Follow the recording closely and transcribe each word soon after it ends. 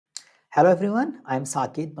Hello everyone, I am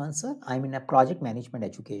Saket Bansal. I am in a project management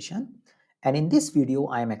education, and in this video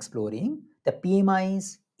I am exploring the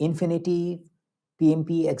PMI's Infinity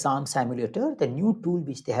PMP exam simulator, the new tool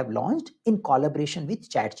which they have launched in collaboration with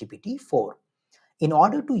ChatGPT 4. In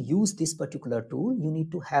order to use this particular tool, you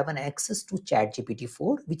need to have an access to ChatGPT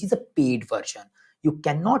 4, which is a paid version. You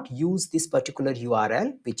cannot use this particular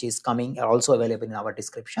URL, which is coming also available in our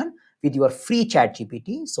description, with your free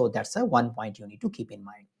ChatGPT. So that's a one point you need to keep in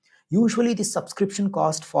mind. Usually the subscription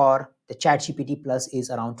cost for the ChatGPT Plus is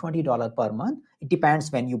around $20 per month. It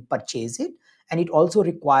depends when you purchase it. And it also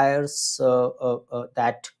requires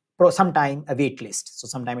that sometime a wait list. So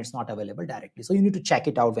sometimes it's not available directly. So you need to check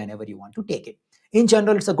it out whenever you want to take it. In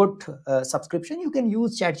general, it's a good subscription. You can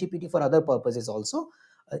use ChatGPT for other purposes also.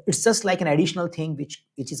 It's just like an additional thing which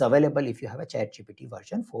is available if you have a ChatGPT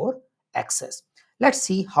version for access. Let's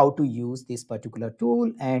see how to use this particular tool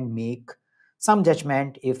and make some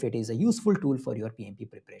judgment if it is a useful tool for your PMP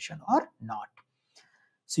preparation or not.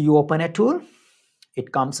 So you open a tool,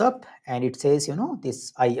 it comes up and it says,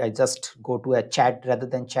 this I just go to a chat rather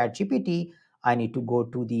than ChatGPT. I need to go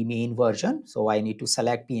to the main version. So I need to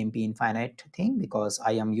select PMP Infinite thing because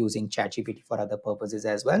I am using ChatGPT for other purposes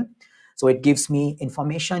as well. So it gives me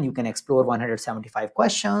information. You can explore 175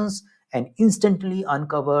 questions and instantly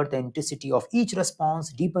uncover the intensity of each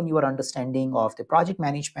response, deepen your understanding of the project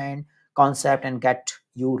management concept, and get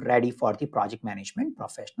you ready for the project management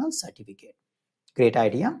professional certificate. Great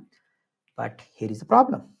idea. But here is the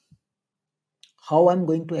problem. How I'm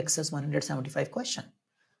going to access 175 question?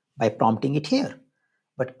 By prompting it here.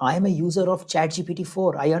 But I am a user of ChatGPT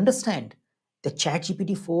 4. I understand. The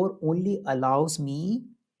ChatGPT 4 only allows me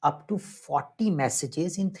up to 40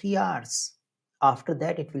 messages in 3 hours. After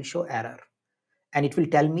that, it will show error. And it will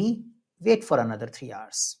tell me, wait for another 3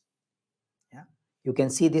 hours. Yeah. You can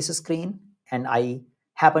see this screen. And I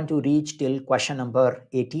happen to reach till question number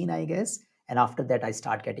 18, I guess. And after that, I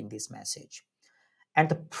start getting this message. And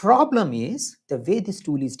the problem is the way this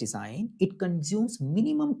tool is designed, it consumes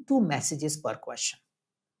minimum 2 messages per question.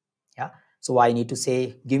 Yeah. So I need to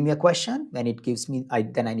say, give me a question. When it gives me,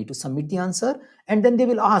 then I need to submit the answer. And then they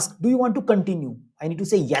will ask, do you want to continue? I need to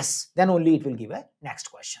say yes. Then only it will give a next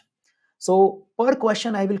question. So per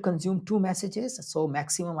question, I will consume 2 messages. So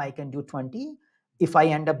maximum I can do 20. If I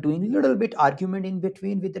end up doing a little bit argument in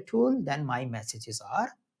between with the tool, then my messages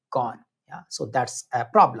are gone. Yeah. So that's a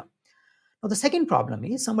problem. Now, the second problem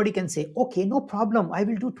is somebody can say, okay, no problem. I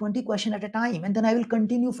will do 20 questions at a time and then I will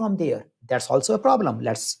continue from there. That's also a problem.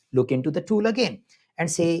 Let's look into the tool again and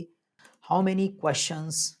say how many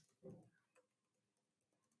questions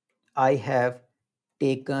I have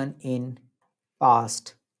taken in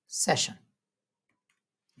past session.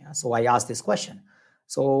 Yeah, so I ask this question.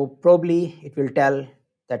 So probably it will tell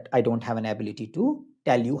that I don't have an ability to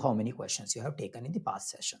tell you how many questions you have taken in the past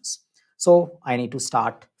sessions. So I need to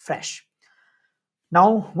start fresh.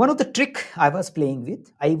 Now, one of the trick I was playing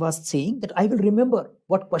with, I was saying that I will remember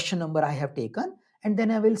what question number I have taken and then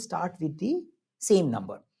I will start with the same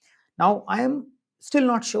number. Now, I am still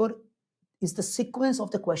not sure is the sequence of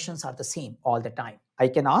the questions are the same all the time. I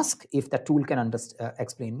can ask if the tool can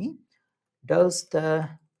explain me. Does the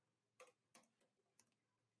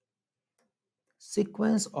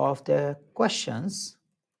sequence of the questions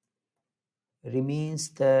remains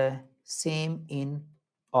the same in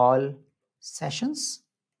all sessions?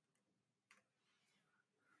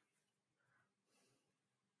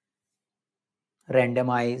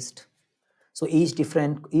 Randomized. So each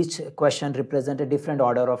question represents a different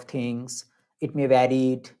order of things. It may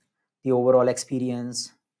vary the overall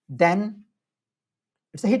experience. Then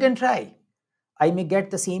it's a hit and try. I may get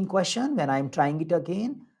the same question when I'm trying it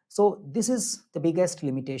again. So this is the biggest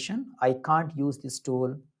limitation. I can't use this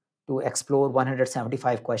tool to explore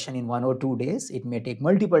 175 questions in 1 or 2 days. It may take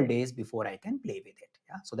multiple days before I can play with it.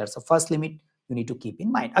 Yeah? So that's the first limit you need to keep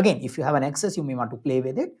in mind. Again, if you have an access, you may want to play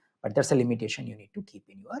with it, but that's a limitation you need to keep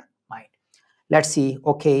in your mind. Let's see.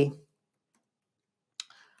 Okay.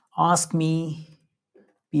 Ask me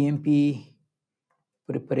PMP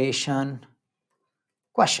preparation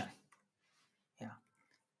question. Yeah.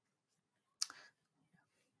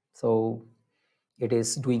 So it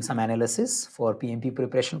is doing some analysis for PMP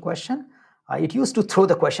preparation question. It used to throw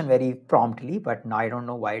the question very promptly, but now I don't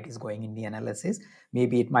know why it is going in the analysis.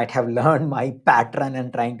 Maybe it might have learned my pattern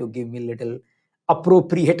and trying to give me a little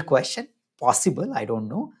appropriate question. Possible, I don't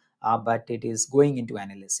know. But it is going into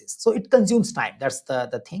analysis. So it consumes time. That's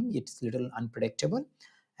the thing. It's a little unpredictable.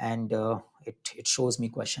 And it shows me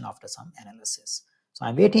question after some analysis. So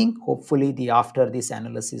I'm waiting. Hopefully after this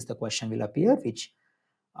analysis, the question will appear, which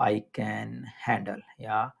I can handle.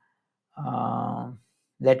 Yeah.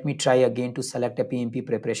 Let me try again to select a PMP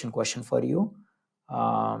preparation question for you.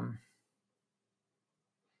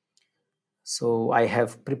 So I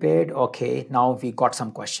have prepared. Okay, now we got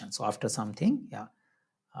some questions. So after something, yeah.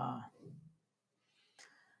 Uh,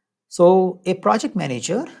 so a project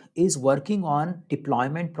manager is working on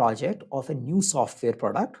deployment project of a new software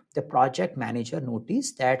product. The project manager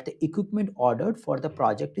noticed that the equipment ordered for the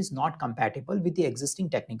project is not compatible with the existing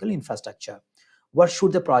technical infrastructure. What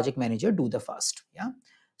should the project manager do the first? Yeah.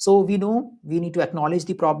 So we know we need to acknowledge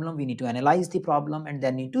the problem, we need to analyze the problem, and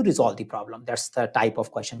then need to resolve the problem. That's the type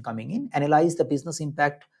of question coming in. Analyze the business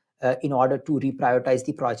impact in order to reprioritize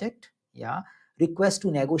the project. Yeah. Request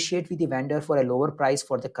to negotiate with the vendor for a lower price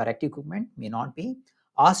for the correct equipment, may not be.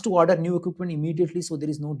 Ask to order new equipment immediately so there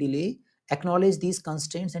is no delay. Acknowledge these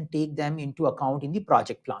constraints and take them into account in the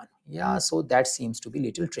project plan. Yeah, so that seems to be a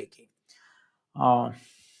little tricky. I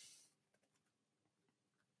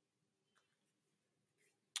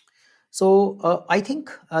think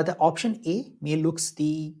the option A may looks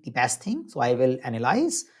the best thing. So I will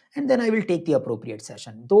analyze and then I will take the appropriate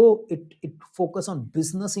session. Though it focus on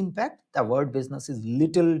business impact, the word business is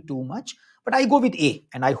little too much, but I go with A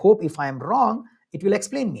and I hope if I am wrong, it will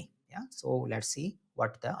explain me. Yeah. So let's see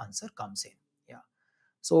what the answer comes in. Yeah.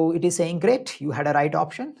 So it is saying, great, you had a right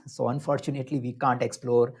option. So unfortunately, we can't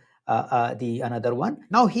explore the another one.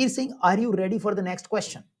 Now he's saying, are you ready for the next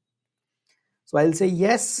question? So I'll say,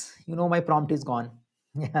 yes, my prompt is gone.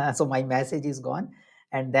 Yeah, so my message is gone.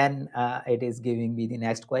 And then it is giving me the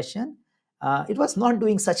next question. It was not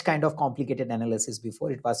doing such kind of complicated analysis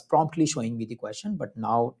before. It was promptly showing me the question, but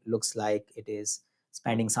now looks like it is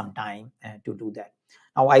spending some time to do that.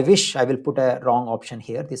 Now, I wish I will put a wrong option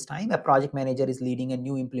here this time. A project manager is leading a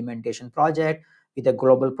new implementation project with a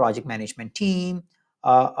global project management team.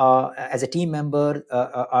 As a team member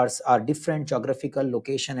are different geographical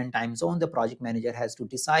location and time zone, the project manager has to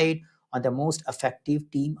decide on the most effective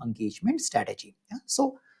team engagement strategy. Yeah?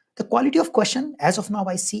 So the quality of question as of now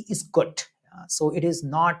I see is good. So it is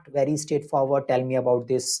not very straightforward. Tell me about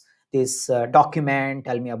this document.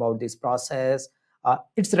 Tell me about this process.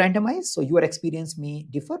 It's randomized, so your experience may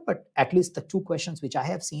differ, but at least the two questions which I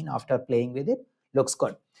have seen after playing with it looks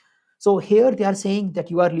good. So here they are saying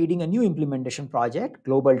that you are leading a new implementation project,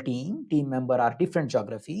 global team member are different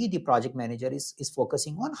geography. The project manager is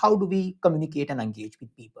focusing on how do we communicate and engage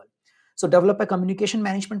with people. So develop a communication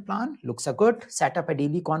management plan, looks a good. Set up a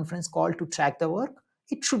daily conference call to track the work.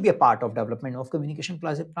 It should be a part of development of communication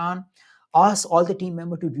plan. Ask all the team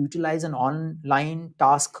member to utilize an online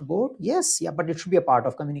task board. Yes, yeah, but it should be a part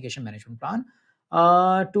of communication management plan.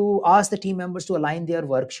 To ask the team members to align their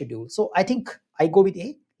work schedule. So I think I go with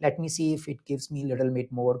A. Let me see if it gives me a little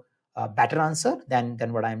bit more better answer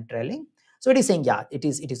than what I'm trailing. So it is saying, yeah, it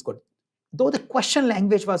is good. Though the question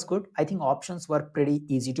language was good, I think options were pretty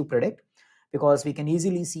easy to predict because we can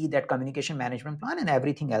easily see that communication management plan and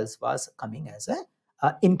everything else was coming as a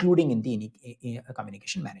including in the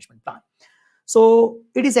communication management plan. So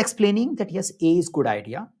it is explaining that yes, A is good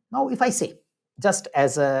idea. Now, if I say just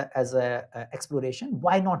as a exploration,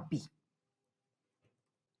 why not B?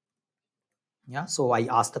 Yeah, so I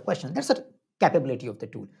asked the question. That's a capability of the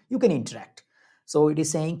tool. You can interact. So it is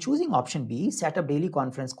saying choosing option B, set up daily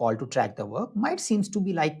conference call to track the work, might seems to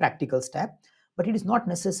be like practical step, but it is not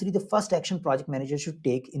necessarily the first action project manager should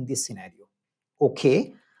take in this scenario.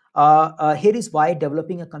 Okay, here is why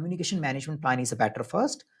developing a communication management plan is a better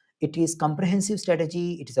first. It is comprehensive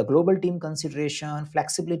strategy. It is a global team consideration,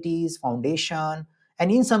 flexibilities, foundation,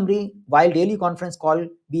 and in summary, while daily conference call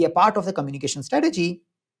be a part of the communication strategy,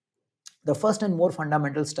 the first and more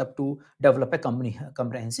fundamental step to develop a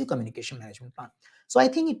comprehensive communication management plan. So I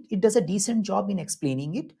think it does a decent job in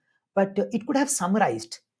explaining it, but it could have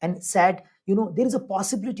summarized and said, there is a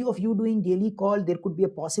possibility of you doing daily call. There could be a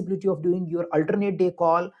possibility of doing your alternate day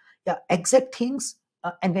call. Yeah, exact things.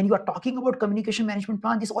 And when you are talking about communication management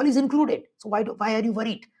plan, this all is included. So why are you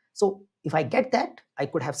worried? So if I get that, I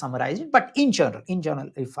could have summarized it. But in general,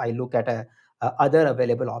 if I look at a other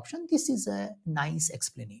available option, this is a nice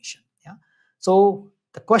explanation. Yeah. So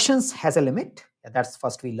the questions has a limit. That's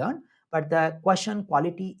first we learn, but the question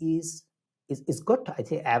quality is good. I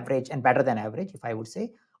say average and better than average. If I would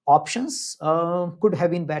say options could have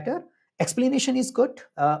been better. Explanation is good.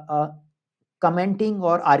 Commenting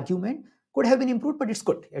or argument could have been improved, but it's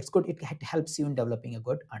good. It's good. It helps you in developing a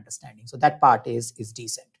good understanding. So that part is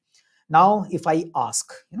decent. Now, if I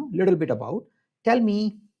ask, little bit about, tell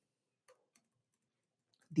me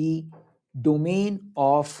the domain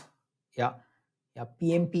of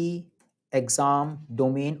PMP exam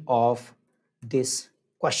domain of this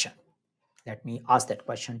question. Let me ask that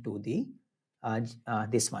question to the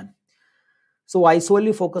this one. So I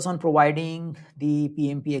solely focus on providing the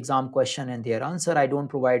PMP exam question and their answer. I don't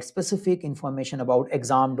provide specific information about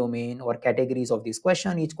exam domain or categories of this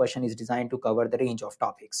question. Each question is designed to cover the range of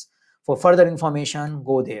topics. For further information,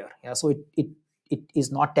 go there. Yeah, so it is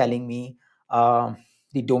not telling me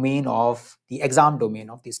the domain of the exam domain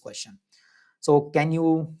of this question. So can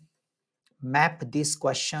you map this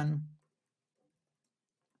question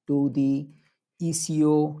to the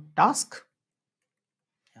ECO task?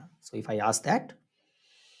 Yeah, so if I ask that,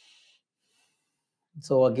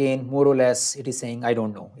 so again, more or less, it is saying, I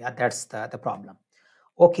don't know. Yeah, that's the problem.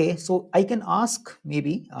 Okay, so I can ask,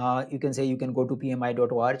 maybe you can say you can go to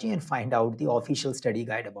pmi.org and find out the official study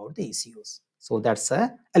guide about the ECOs. So that's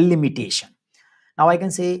a limitation. Now I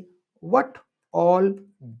can say what all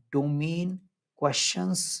domain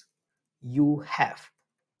questions you have.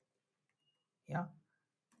 Yeah,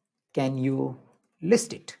 can you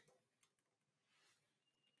list it?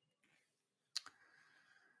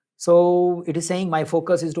 So it is saying my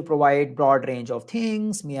focus is to provide broad range of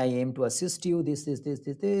things. May I aim to assist you? This,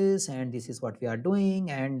 and this is what we are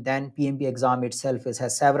doing. And then PMP exam itself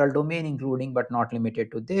has several domain, including but not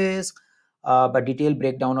limited to this. But detailed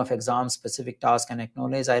breakdown of exam specific task and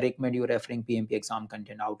acknowledge. I recommend you referring PMP exam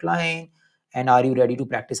content outline. And are you ready to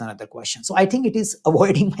practice another question? So I think it is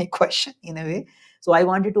avoiding my question in a way. So I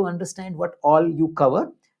wanted to understand what all you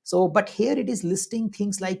cover. So, but here it is listing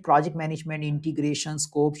things like project management, integration,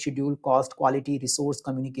 scope, schedule, cost, quality, resource,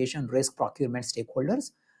 communication, risk, procurement, stakeholders.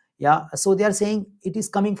 Yeah, so they are saying it is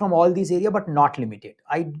coming from all these areas, but not limited.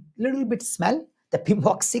 I little bit smell the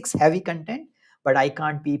PMBOK 6 heavy content, but I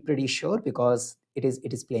can't be pretty sure because it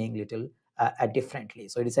is playing little differently.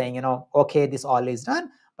 So it is saying, okay, this all is done,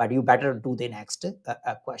 but you better do the next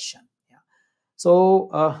question. Yeah. So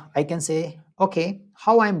I can say, okay,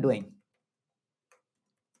 how I'm doing.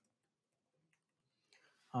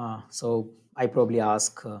 So I probably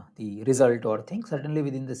ask the result or thing. Certainly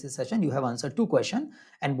within this session, you have answered 2 questions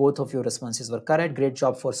and both of your responses were correct. Great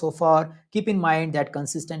job for so far. Keep in mind that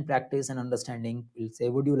consistent practice and understanding will say,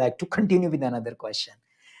 would you like to continue with another question?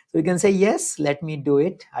 So you can say, yes, let me do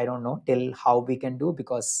it. I don't know till how we can do,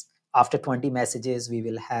 because after 20 messages, we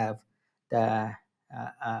will have the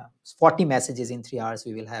 40 messages in 3 hours,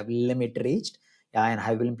 we will have limit reached. Yeah, and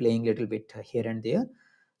I will be playing a little bit here and there.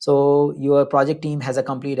 So your project team has a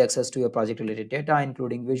complete access to your project related data,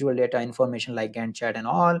 including visual data, information like Gantt chart and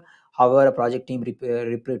all. However, a project team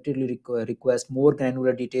repeatedly requests more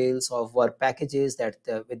granular details of work packages than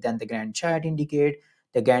the Gantt chart indicate.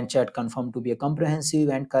 The Gantt chart confirmed to be a comprehensive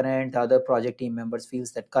and current. Other project team members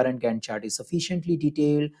feels that current Gantt chart is sufficiently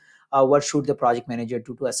detailed. What should the project manager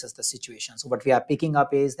do to assess the situation? So what we are picking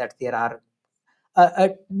up is that there are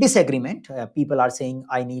a disagreement. People are saying,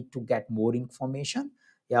 I need to get more information.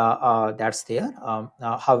 Yeah, that's there.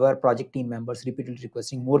 However, project team members repeatedly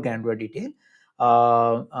requesting more granular detail.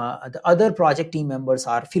 The other project team members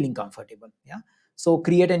are feeling comfortable. Yeah. So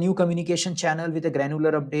create a new communication channel with a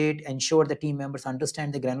granular update. Ensure the team members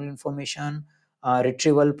understand the granular information.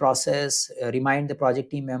 Retrieval process. Remind the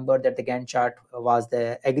project team member that the Gantt chart was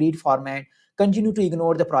the agreed format. Continue to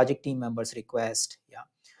ignore the project team members' request. Yeah.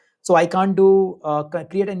 So I can't do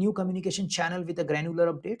create a new communication channel with the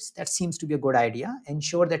granular updates. That seems to be a good idea.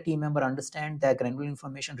 Ensure that team member understand the granular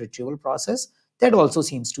information retrieval process. That also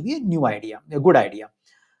seems to be a new idea, a good idea.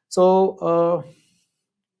 So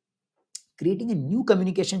creating a new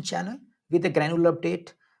communication channel with a granular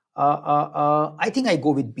update. I think I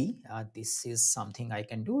go with B. This is something I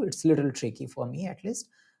can do. It's a little tricky for me at least.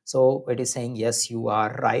 So it is saying, yes, you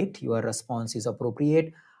are right. Your response is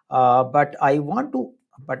appropriate. But I want to,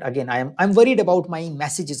 but again, I'm worried about my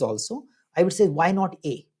messages also. I would say, why not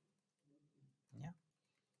A? Yeah.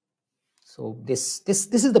 So this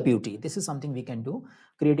is the beauty. This is something we can do.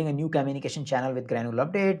 Creating a new communication channel with granular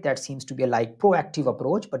update. That seems to be a like proactive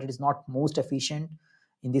approach, but it is not most efficient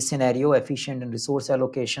in this scenario. Efficient in resource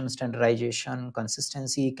allocation, standardization,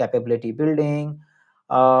 consistency, capability building.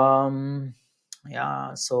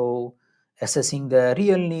 Yeah. So assessing the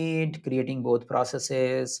real need, creating both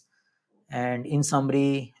processes. And in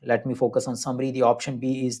summary, let me focus on summary. The option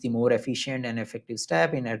B is the more efficient and effective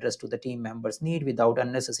step in address to the team members' need without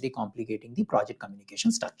unnecessarily complicating the project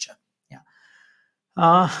communication structure.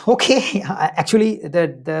 Yeah. Okay. Actually,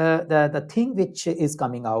 the thing which is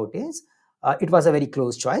coming out is it was a very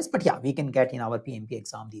close choice, but yeah, we can get in our PMP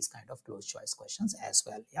exam these kind of close choice questions as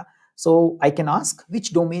well. Yeah. So I can ask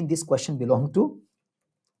which domain this question belong to.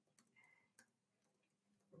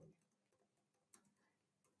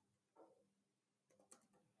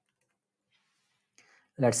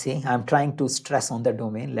 Let's see, I'm trying to stress on the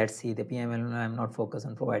domain. Let's see, the PML, I'm not focused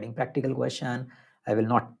on providing practical question.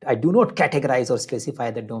 I do not categorize or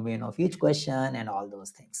specify the domain of each question and all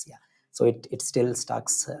those things. Yeah. So it still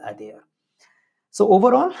stucks there. So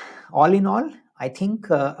overall, all in all, I think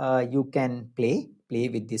you can play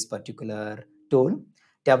with this particular tool,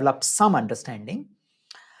 develop some understanding,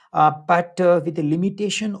 but with the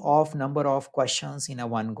limitation of number of questions in a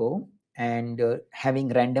one go, and having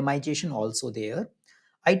randomization also there,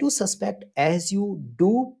 I do suspect as you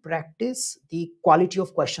do practice, the quality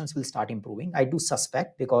of questions will start improving. I do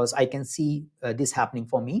suspect, because I can see this happening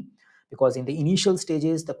for me, because in the initial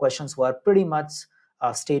stages, the questions were pretty much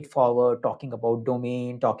straightforward, talking about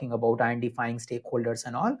domain, talking about identifying stakeholders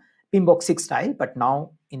and all, PMBOK 6 style. But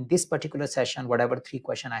now in this particular session, whatever 3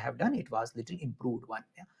 question I have done, it was little improved one.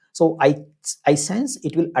 Yeah. So I sense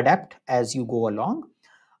it will adapt as you go along.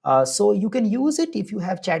 So you can use it if you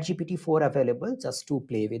have ChatGPT 4 available, just to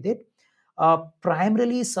play with it.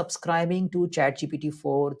 Primarily subscribing to ChatGPT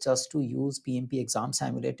 4 just to use PMP exam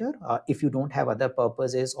simulator. If you don't have other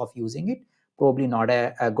purposes of using it, probably not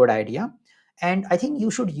a good idea. And I think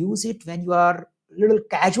you should use it when you are little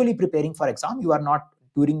casually preparing for exam. You are not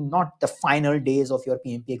during not the final days of your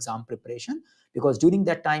PMP exam preparation, because during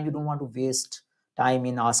that time you don't want to waste time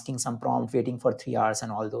in asking some prompt, waiting for 3 hours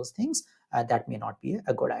and all those things. That may not be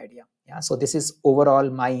a good idea. Yeah. So this is overall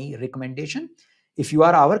my recommendation. If you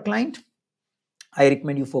are our client, I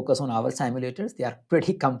recommend you focus on our simulators. They are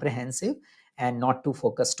pretty comprehensive, and not to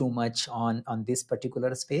focus too much on this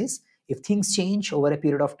particular space. If things change over a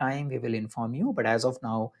period of time, we will inform you. But as of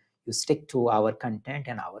now, you stick to our content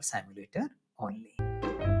and our simulator only.